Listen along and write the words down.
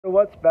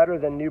What's better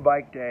than new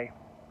bike day?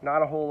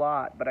 Not a whole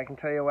lot, but I can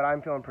tell you what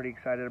I'm feeling pretty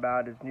excited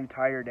about is new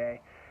tire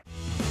day.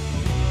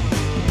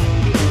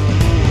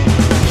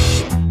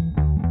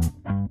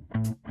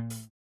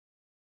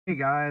 Hey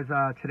guys,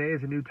 today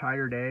is a new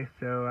tire day,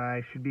 so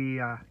I should be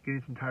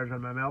getting some tires on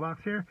my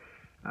mailbox here.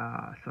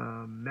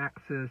 Some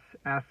maxxis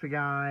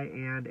Assegai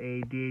and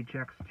a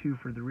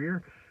DHR2 for the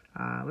rear.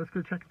 Let's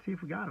go check and see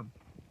if we got them.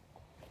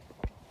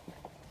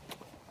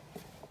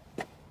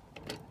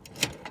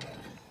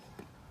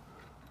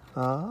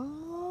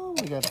 Oh,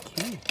 we got a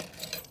key.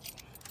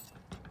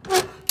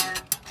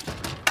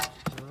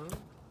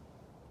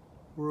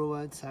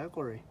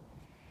 Worldwidecyclery.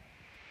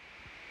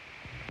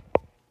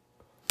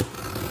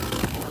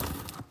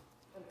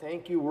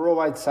 Thank you,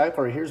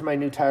 worldwidecyclery. Here's my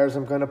new tires.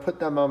 I'm going to put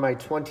them on my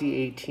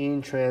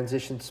 2018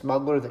 Transition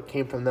Smuggler that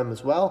came from them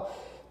as well.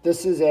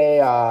 This is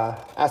a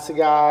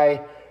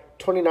Assegai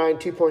 29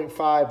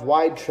 2.5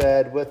 wide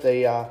tread with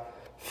a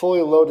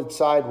fully loaded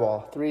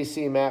sidewall,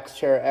 3C Max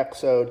Chair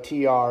XO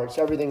TR. It's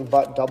everything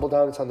but double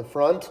down. It's on the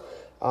front.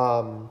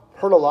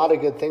 Heard a lot of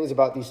good things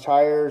about these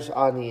tires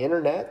on the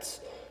internets.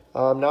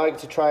 Now I get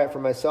to try it for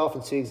myself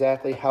and see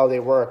exactly how they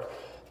work.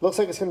 Looks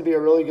like it's going to be a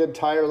really good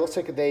tire. Looks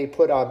like they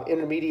put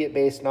intermediate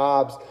base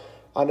knobs.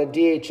 On a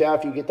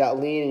DHF, you get that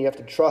lean and you have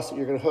to trust that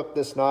you're going to hook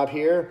this knob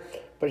here.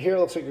 But here it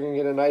looks like you're going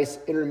to get a nice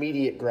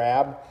intermediate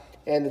grab.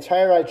 And the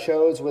tire I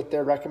chose with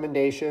their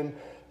recommendation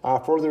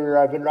for the rear,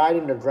 I've been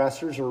riding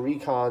aggressors or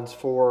recons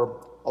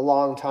for a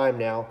long time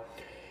now.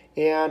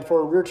 And for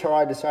a rear tire,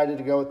 I decided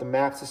to go with the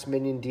maxxis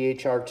Minion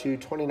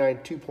DHR2 29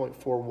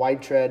 2.4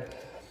 wide tread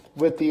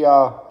with the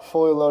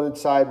fully loaded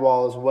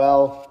sidewall as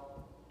well.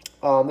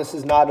 This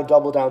is not a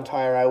double down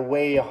tire. I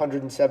weigh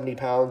 170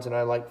 pounds and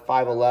I'm like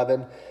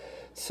 5'11".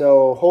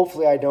 So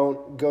hopefully I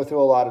don't go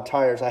through a lot of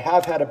tires. I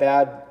have had a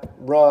bad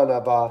run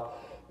of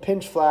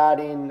pinch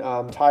flatting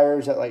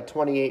tires at like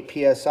 28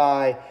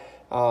 PSI.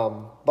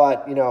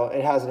 But you know,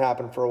 it hasn't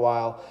happened for a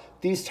while.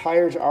 These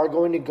tires are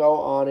going to go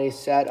on a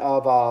set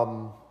of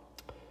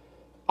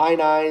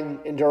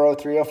i9 Enduro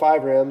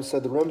 305 rims, so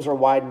the rims are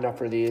wide enough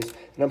for these.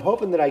 And I'm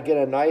hoping that I get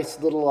a nice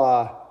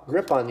little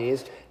grip on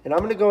these. And I'm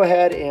going to go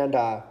ahead and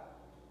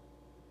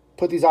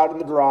put these out in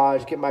the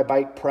garage, get my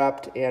bike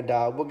prepped, and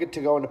we'll get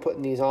to go into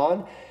putting these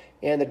on.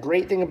 And the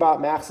great thing about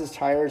maxxis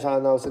tires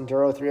on those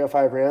Enduro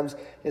 305 rims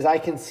is I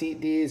can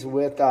seat these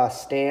with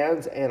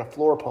stands and a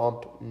floor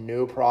pump,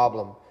 no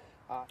problem.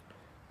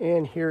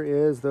 And here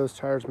is those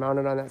tires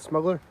mounted on that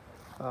Smuggler.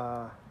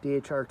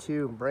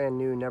 DHR2, brand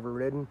new, never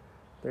ridden.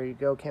 There you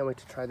go, can't wait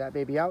to try that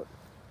baby out.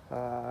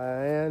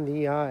 And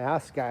the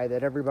Assegai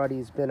that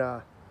everybody's been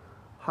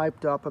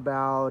hyped up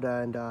about,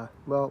 and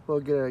well,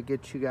 we'll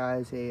get you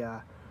guys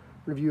a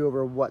review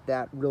over what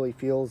that really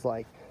feels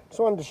like.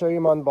 Just wanted to show you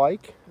them on the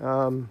bike.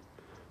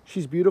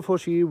 She's beautiful.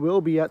 She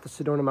will be at the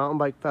Sedona Mountain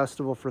Bike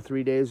Festival for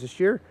 3 days this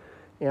year.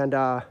 And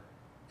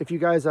if you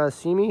guys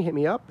see me, hit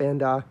me up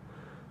and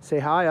say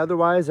hi.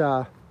 Otherwise,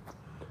 I'll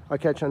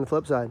catch you on the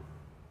flip side.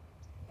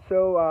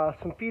 So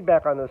some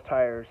feedback on those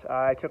tires.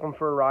 I took them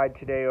for a ride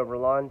today over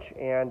lunch,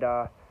 and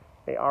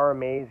they are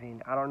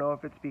amazing. I don't know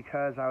if it's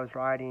because I was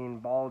riding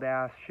bald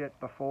ass shit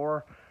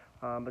before,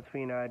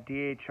 between a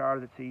DHR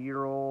that's a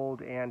year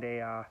old and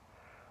a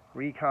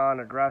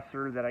Recon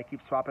aggressor that I keep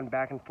swapping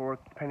back and forth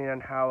depending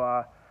on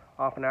how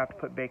often I have to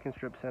put bacon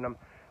strips in them.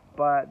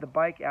 But the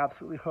bike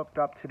absolutely hooked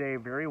up today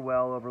very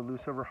well over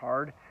loose over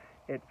hard.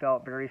 It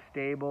felt very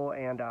stable,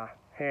 and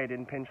hey, I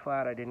didn't pinch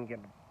flat. I didn't get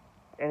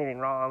anything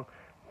wrong,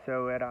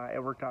 so it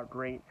worked out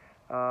great.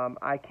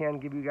 I can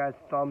give you guys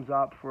thumbs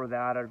up for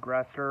that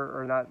aggressor,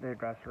 or not the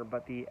aggressor,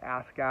 but the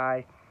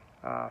Assegai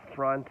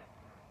front.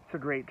 It's a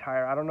great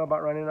tire. I don't know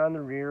about running on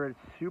the rear. It's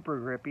super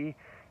grippy,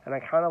 and I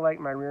kind of like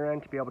my rear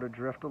end to be able to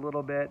drift a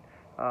little bit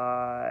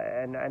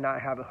and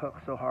not have it hook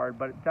so hard,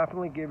 but it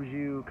definitely gives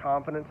you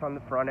confidence on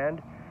the front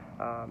end.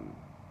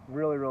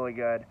 Really, really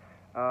good.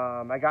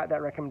 I got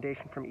that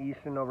recommendation from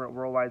Easton over at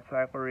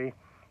Worldwidecyclery.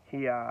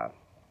 He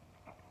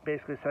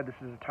basically said this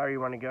is a tire you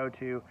want to go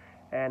to,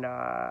 and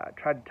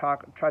tried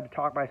to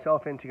talk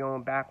myself into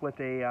going back with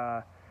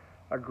a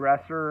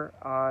aggressor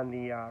on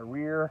the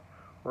rear,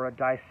 or a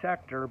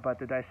dissector, but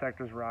the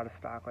dissectors were out of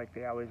stock like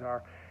they always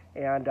are.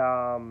 And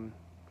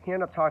he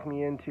ended up talking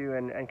me into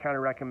and kind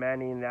of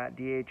recommending that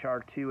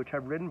DHR2, which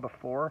I've ridden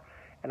before,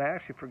 and I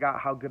actually forgot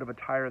how good of a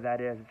tire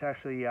that is. It's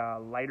actually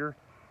lighter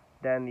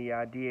than the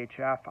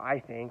DHF, I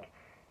think.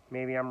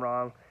 Maybe I'm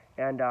wrong.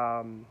 And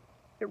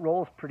it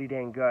rolls pretty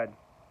dang good.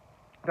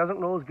 It doesn't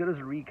roll as good as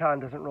a Recon,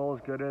 doesn't roll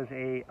as good as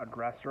a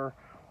aggressor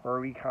or a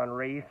Recon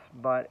race,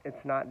 but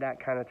it's not that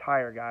kind of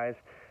tire, guys.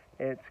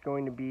 It's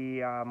going to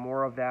be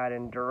more of that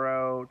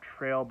enduro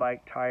trail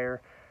bike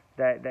tire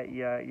that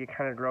you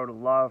kind of grow to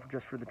love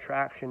just for the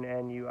traction,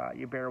 and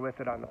you bear with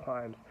it on the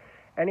climbs.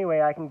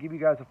 Anyway, I can give you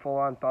guys a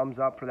full-on thumbs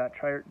up for that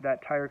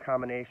tire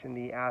combination,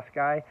 the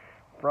Assegai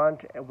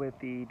front with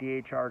the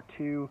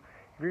DHR2.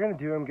 If you're going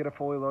to do them, get a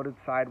fully loaded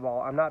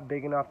sidewall. I'm not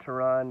big enough to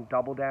run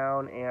double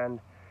down, and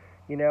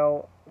you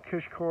know,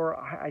 Cushcore,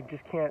 I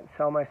just can't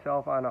sell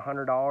myself on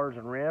 $100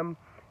 a rim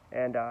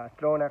and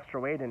throw an extra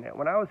weight in it.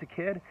 When I was a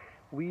kid,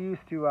 we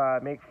used to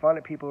make fun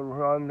at people who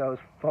run those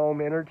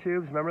foam inner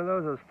tubes. Remember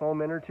those? Those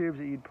foam inner tubes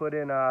that you'd put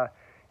in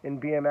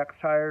BMX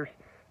tires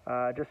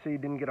just so you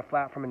didn't get a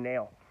flat from a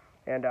nail.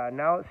 And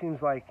now it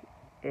seems like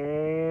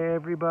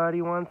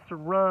everybody wants to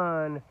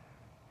run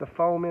the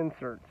foam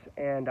inserts,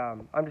 and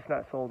I'm just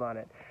not sold on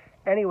it.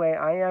 Anyway,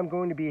 I am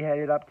going to be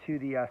headed up to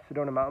the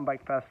Sedona Mountain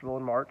Bike Festival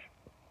in March,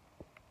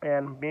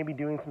 and maybe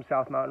doing some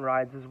South Mountain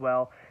rides as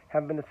well.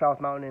 Haven't been to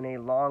South Mountain in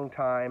a long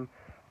time.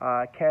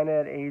 Ken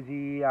at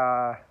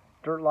AZ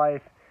Dirt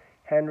Life,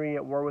 Henry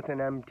at War Within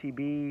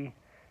MTB.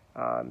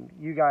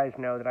 You guys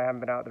know that I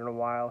haven't been out there in a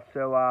while.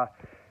 So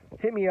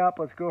hit me up.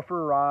 Let's go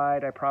for a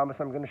ride. I promise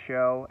I'm going to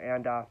show.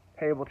 And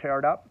hey, we'll tear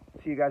it up.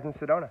 See you guys in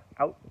Sedona.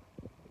 Out.